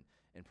anger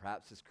and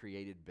perhaps has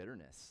created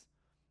bitterness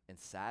and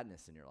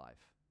sadness in your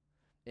life.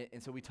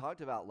 And so we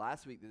talked about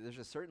last week that there's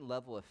a certain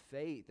level of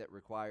faith that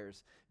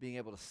requires being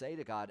able to say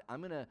to God,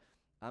 I'm gonna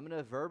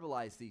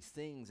verbalize these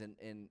things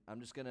and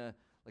I'm just gonna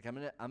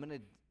I'm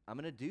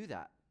gonna do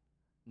that,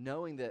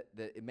 knowing that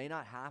it may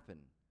not happen.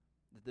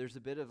 That there's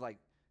a bit of like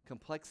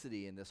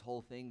complexity in this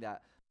whole thing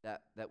that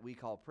we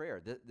call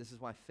prayer. This is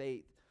why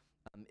faith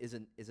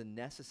is a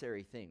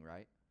necessary thing,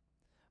 right?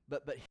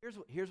 But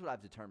here's what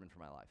I've determined for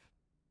my life.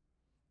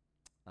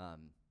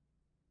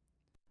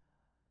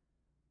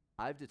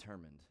 I've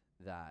determined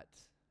that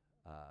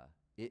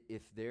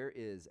if there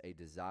is a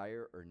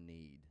desire or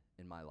need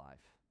in my life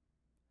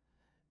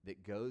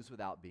that goes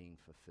without being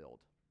fulfilled,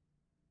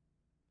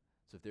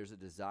 So if there's a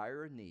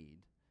desire or need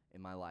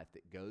in my life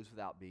that goes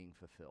without being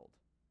fulfilled,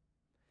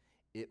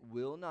 it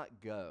will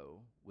not go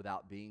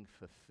without being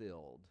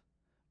fulfilled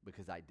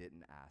because I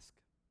didn't ask.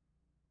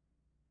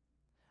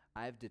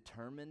 I have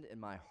determined in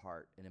my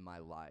heart and in my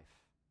life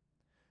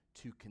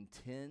to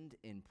contend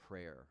in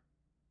prayer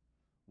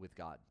with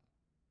God,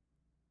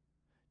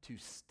 to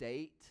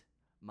state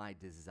my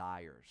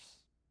desires.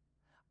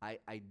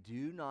 I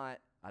do not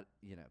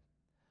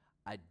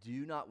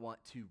want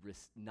to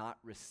not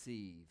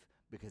receive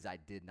because I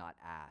did not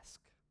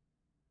ask.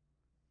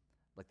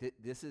 Like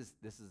this is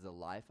the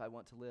life I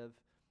want to live.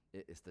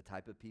 It's the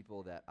type of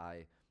people that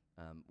I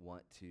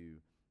want to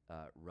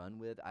run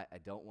with. I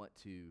don't want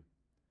to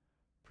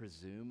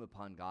presume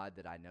upon God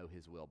that I know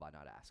his will by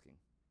not asking.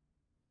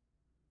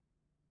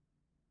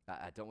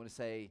 I don't want to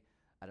say,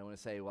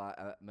 well,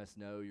 I must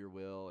know your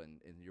will, and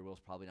your will's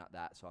probably not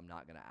that, so I'm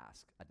not going to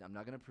ask. I'm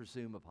not going to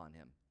presume upon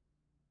him.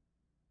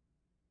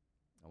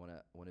 I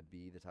want to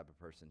be the type of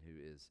person who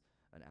is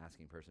an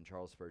asking person.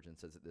 Charles Spurgeon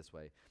says it this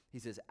way. He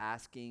says,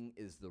 asking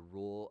is the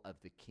rule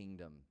of the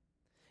kingdom.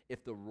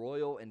 If the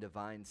royal and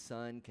divine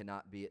Son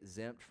cannot be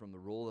exempt from the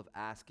rule of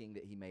asking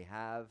that he may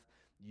have,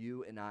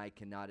 you and I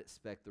cannot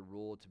expect the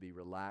rule to be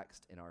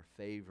relaxed in our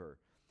favor.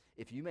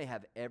 If you may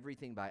have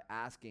everything by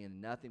asking and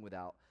nothing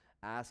without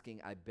asking,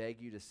 I beg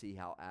you to see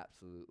how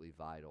absolutely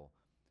vital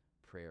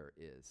prayer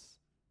is.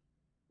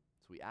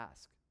 So we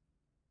ask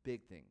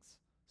big things,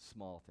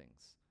 small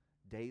things,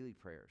 daily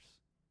prayers,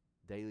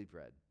 daily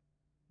bread.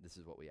 This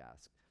is what we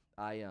ask.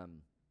 I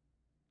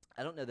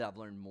don't know that I've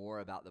learned more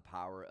about the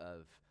power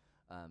of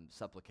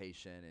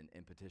supplication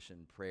and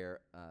petition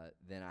prayer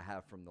than I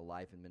have from the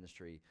life and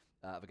ministry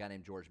of a guy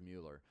named George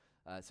Mueller.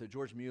 So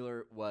George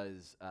Mueller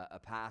was a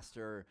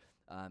pastor.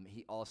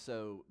 He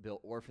also built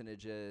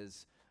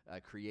orphanages,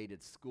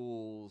 created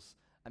schools.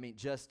 I mean,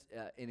 just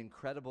an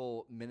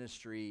incredible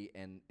ministry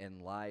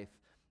and life.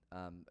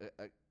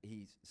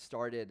 He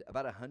started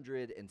about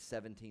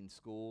 117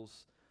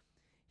 schools.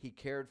 He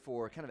cared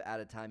for, kind of at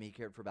a time, he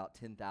cared for about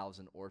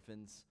 10,000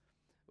 orphans.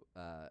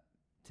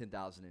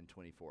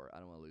 10,024. I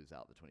don't want to lose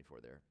out the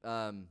 24 there.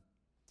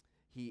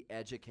 He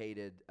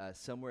educated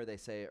somewhere, they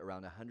say,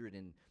 around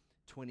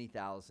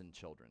 120,000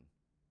 children.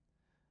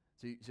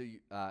 So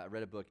I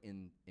read a book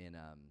in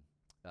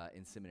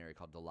seminary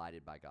called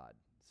Delighted by God.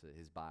 So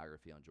his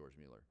biography on George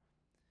Mueller,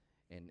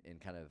 and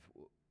kind of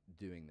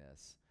doing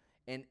this.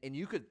 And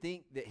you could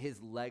think that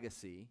his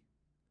legacy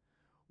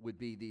would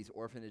be these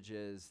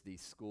orphanages,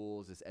 these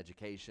schools, this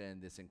education,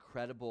 this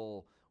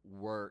incredible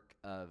work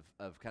of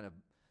kind of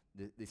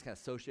these kind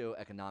of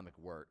socioeconomic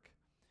work.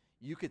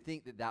 You could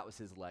think that that was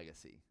his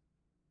legacy.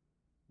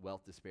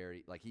 Wealth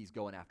disparity, like he's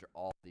going after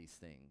all these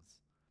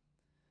things.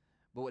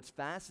 But what's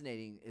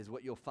fascinating is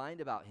what you'll find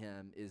about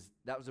him is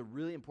that was a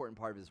really important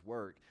part of his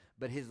work,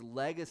 but his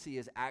legacy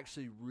is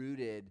actually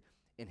rooted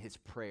in his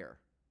prayer,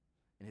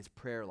 in his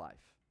prayer life.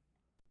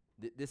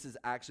 This is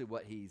actually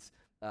what he's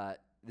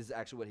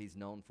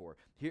known for.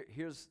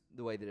 Here's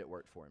the way that it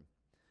worked for him.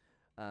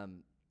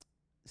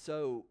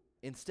 So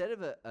instead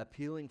of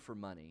appealing for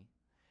money,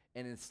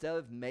 and instead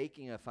of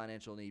making a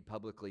financial need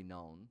publicly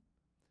known,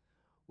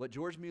 what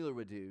George Mueller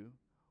would do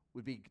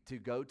would be to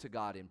go to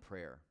God in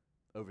prayer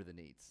over the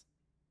needs.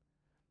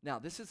 Now,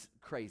 this is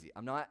crazy.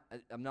 I'm not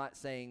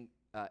saying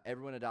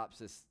everyone adopts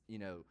this,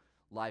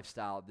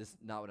 lifestyle. This is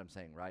not what I'm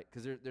saying, right?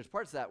 Because there's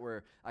parts of that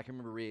where I can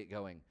remember reading it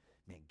going,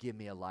 man, give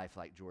me a life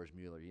like George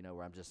Mueller,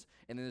 where I'm just,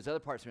 and then there's other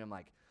parts of me I'm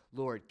like,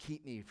 Lord,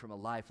 keep me from a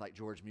life like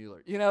George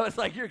Mueller. It's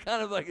like you're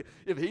kind of like,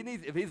 if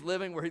he's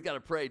living where he's got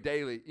to pray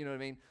daily, you know what I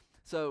mean?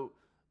 So,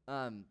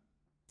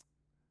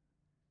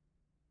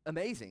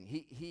 amazing.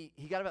 He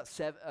got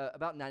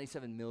about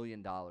 $97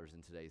 million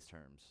in today's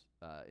terms,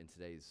 in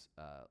today's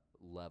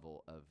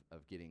level of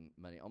getting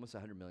money, almost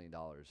 $100 million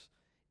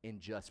in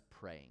just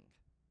praying.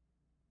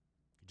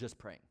 Just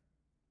praying.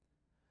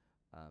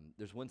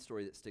 There's one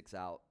story that sticks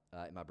out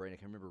in my brain. I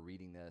can remember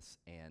reading this,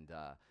 and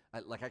I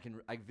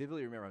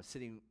vividly remember I'm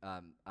sitting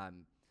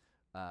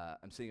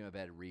in my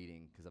bed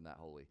reading because I'm that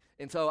holy.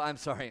 And so I'm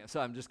sorry. So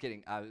I'm just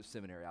kidding. I was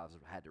seminary. I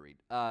had to read.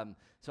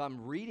 So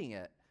I'm reading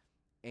it,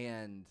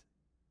 and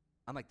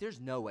I'm like, there's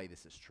no way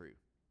this is true.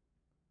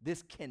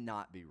 This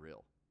cannot be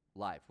real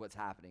life. What's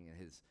happening in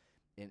his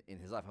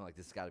life? I'm like,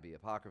 this has got to be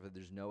apocrypha.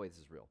 There's no way this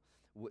is real.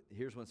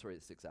 Here's one story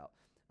that sticks out.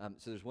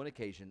 So there's one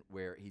occasion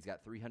where he's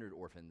got 300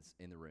 orphans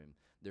in the room.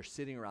 They're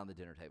sitting around the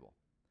dinner table.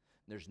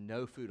 There's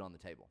no food on the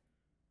table.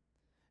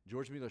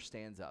 George Mueller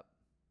stands up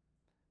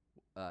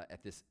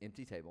at this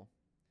empty table,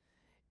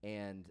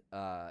 and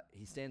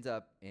he stands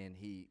up and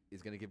he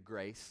is going to give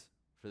grace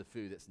for the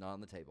food that's not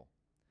on the table.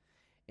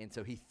 And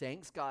so he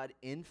thanks God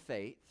in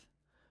faith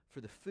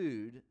for the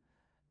food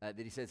that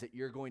he says that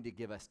you're going to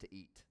give us to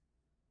eat.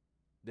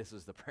 This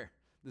is the prayer.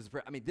 This is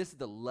prayer. I mean, this is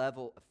the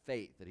level of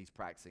faith that he's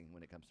practicing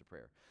when it comes to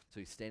prayer. So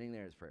he's standing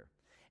there in his prayer.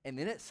 And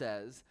then it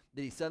says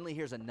that he suddenly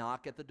hears a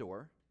knock at the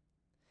door,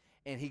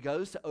 and he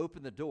goes to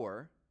open the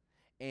door,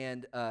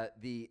 and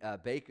the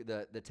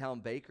town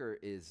baker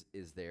is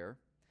there,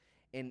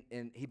 and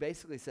he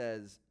basically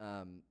says,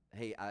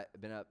 hey, I've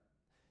been up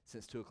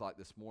since 2 o'clock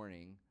this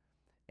morning,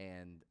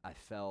 and I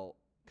felt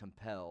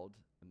compelled,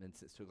 and then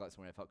since 2 o'clock this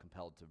morning, I felt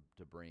compelled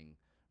to bring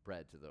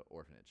bread to the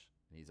orphanage.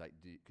 And he's like,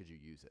 could you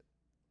use it?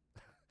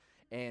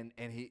 and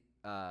he,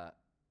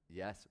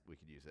 yes, we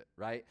could use it,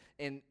 right?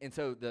 And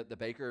so the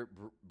baker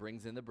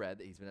brings in the bread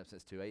that he's been up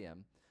since 2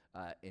 a.m.,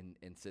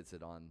 and sits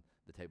it on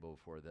the table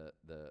before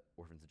the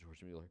orphans of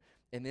George Mueller.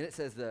 And then it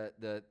says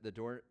the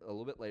door, a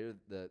little bit later,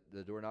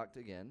 the door knocked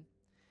again,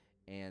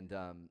 and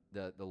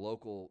the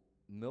local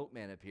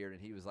milkman appeared,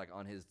 and he was like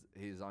on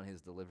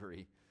his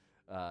delivery.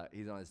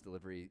 He's on his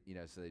delivery,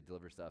 so they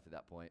deliver stuff at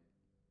that point.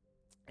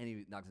 And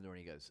he knocks on the door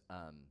and he goes,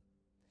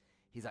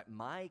 he's like,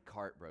 my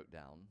cart broke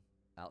down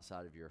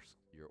outside of your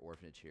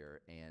orphanage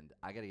here, and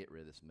I got to get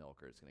rid of this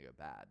milk or it's going to go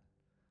bad.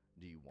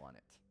 Do you want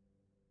it?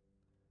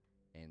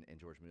 And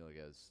George Mueller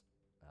goes,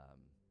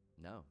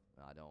 no,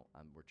 I don't.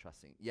 We're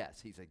trusting. Yes.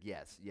 He's like,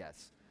 yes.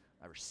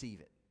 I receive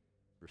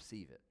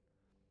it.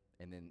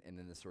 And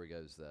then the story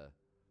goes,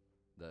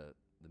 the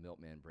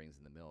milkman brings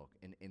in the milk.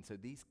 And so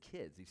these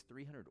kids, these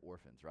 300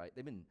 orphans, right?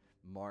 They've been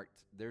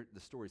marked. The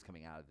stories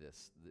coming out of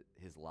this,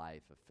 his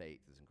life of faith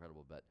is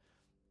incredible, but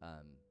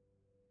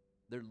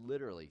they're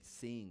literally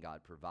seeing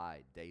God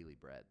provide daily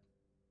bread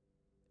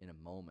in a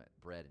moment,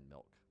 bread and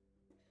milk.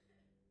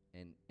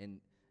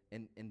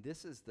 And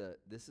this is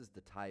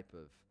the type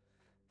of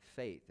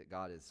faith that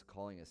God is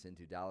calling us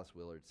into. Dallas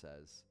Willard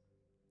says,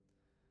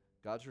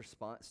 God's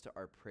response to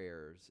our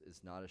prayers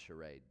is not a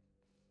charade.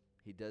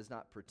 He does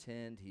not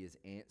pretend he is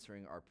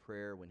answering our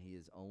prayer when he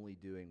is only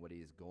doing what he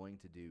is going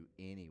to do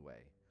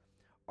anyway.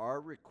 Our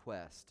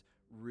requests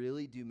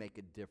really do make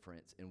a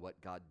difference in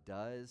what God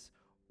does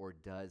or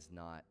does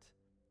not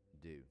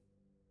do.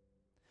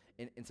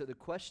 And so the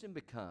question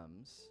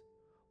becomes,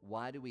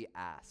 why do we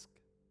ask?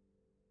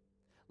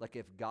 Like,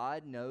 if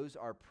God knows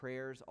our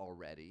prayers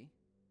already,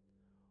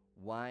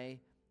 why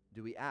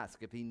do we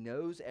ask? If he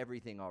knows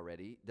everything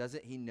already,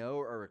 doesn't he know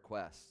our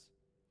requests?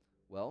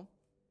 Well,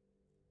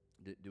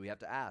 do we have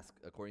to ask?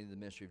 According to the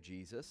ministry of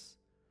Jesus,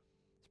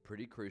 it's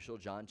pretty crucial.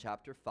 John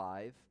chapter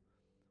 5,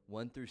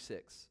 1 through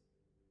 6.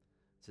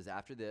 It says,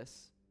 after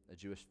this, a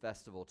Jewish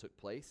festival took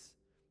place.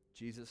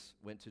 Jesus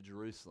went to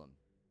Jerusalem.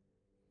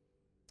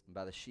 And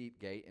by the sheep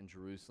gate in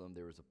Jerusalem,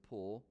 there was a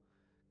pool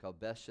called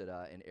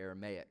Bethesda in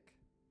Aramaic,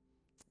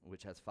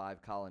 which has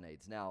 5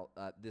 colonnades. Now,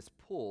 this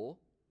pool,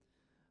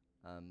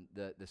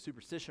 the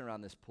superstition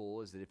around this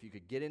pool is that if you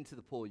could get into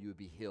the pool, you would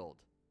be healed.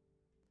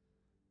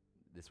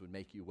 This would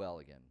make you well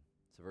again.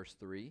 So verse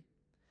 3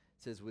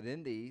 says,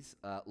 within these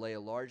lay a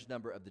large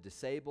number of the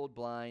disabled,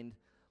 blind,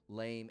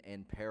 lame,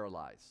 and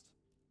paralyzed.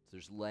 So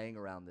there's laying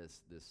around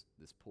this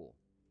pool.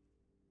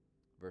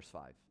 Verse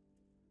 5.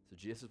 So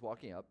Jesus is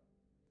walking up.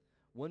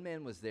 One man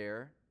who was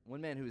there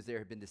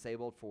had been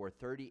disabled for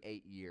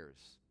 38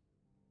 years.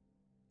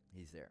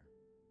 He's there.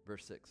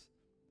 Verse 6.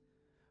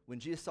 When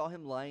Jesus saw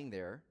him lying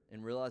there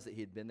and realized that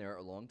he had been there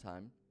a long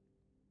time,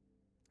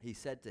 he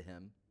said to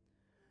him,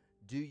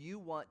 do you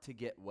want to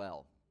get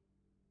well?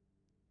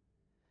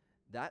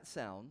 That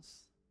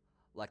sounds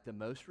like the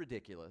most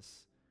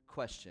ridiculous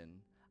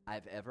question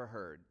I've ever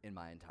heard in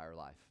my entire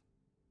life.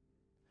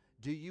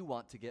 Do you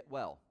want to get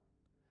well?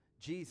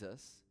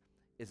 Jesus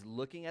is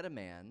looking at a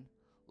man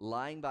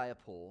lying by a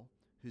pool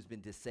who's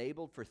been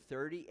disabled for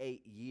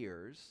 38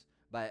 years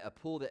by a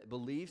pool that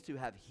believes to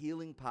have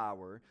healing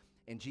power,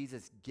 and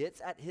Jesus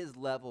gets at his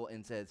level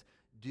and says,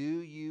 do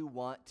you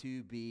want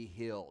to be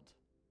healed?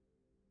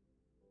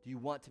 Do you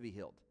want to be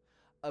healed?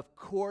 Of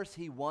course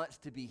he wants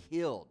to be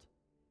healed.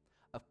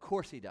 Of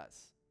course he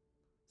does.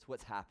 It's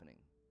what's happening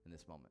in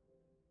this moment.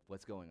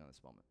 What's going on in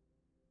this moment.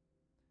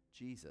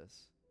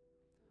 Jesus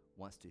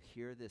wants to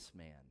hear this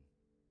man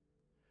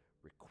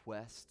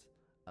request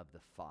of the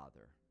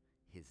Father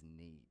his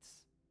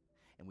needs.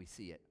 And we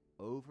see it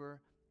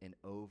over and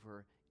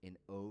over and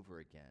over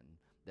again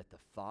that the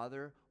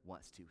Father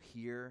wants to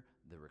hear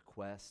the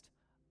request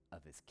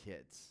of his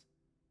kids,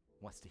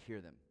 wants to hear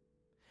them.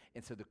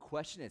 And so the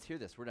question is, hear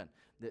this, we're done.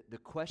 The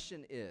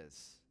question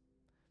is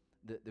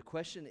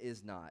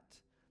not,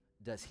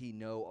 does he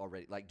know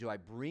already? Like, do I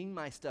bring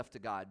my stuff to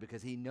God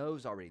because he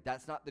knows already?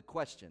 That's not the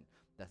question.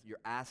 You're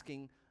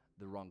asking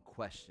the wrong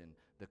question.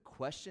 The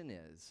question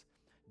is,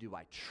 do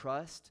I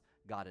trust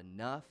God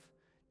enough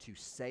to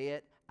say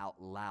it out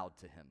loud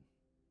to him?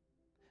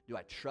 Do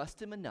I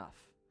trust him enough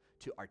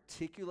to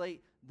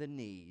articulate the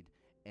need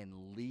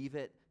and leave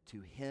it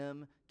to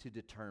him to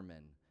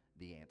determine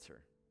the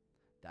answer?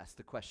 That's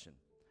the question.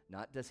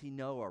 Not does he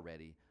know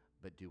already,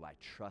 but do I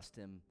trust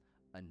him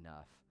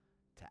enough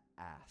to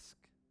ask?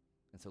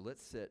 And so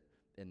let's sit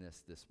in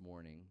this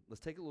morning.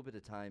 Let's take a little bit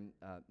of time.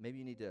 Maybe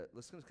you need to,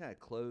 let's just kind of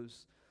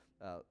close,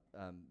 bow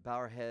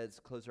our heads,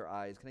 close our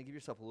eyes. Can I give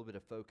yourself a little bit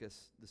of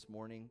focus this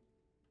morning?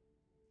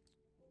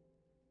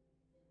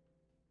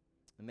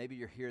 And maybe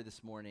you're here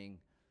this morning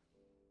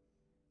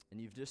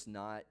and you've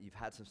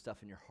had some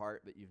stuff in your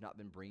heart, but you've not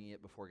been bringing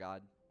it before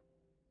God.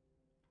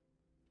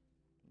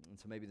 And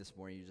so maybe this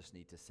morning you just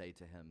need to say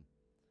to him,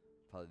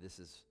 Father, this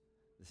is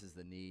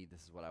the need,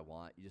 this is what I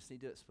want. You just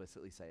need to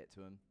explicitly say it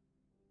to him.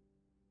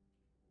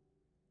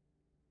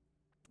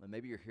 And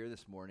maybe you're here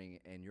this morning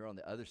and you're on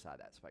the other side of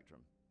that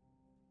spectrum.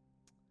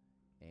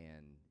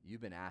 And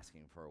you've been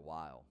asking for a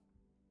while,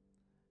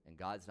 and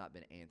God's not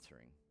been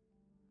answering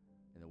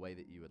in the way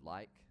that you would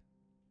like.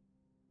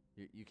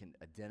 You can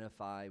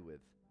identify with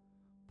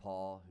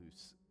Paul,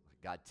 who's,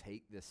 God,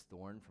 take this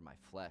thorn from my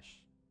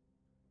flesh.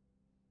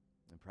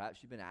 And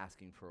perhaps you've been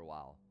asking for a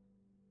while,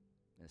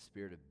 and a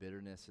spirit of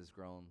bitterness has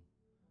grown,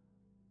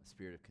 a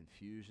spirit of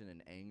confusion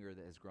and anger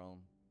that has grown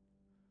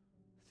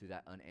through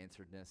that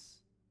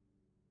unansweredness.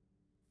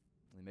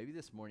 And maybe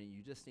this morning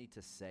you just need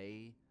to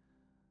say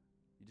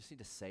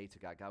to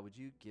God, God, would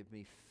you give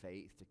me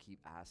faith to keep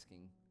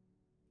asking,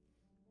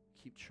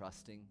 keep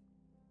trusting?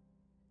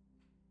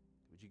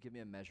 Would you give me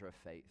a measure of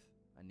faith?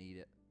 I need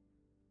it.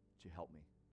 Would you help me?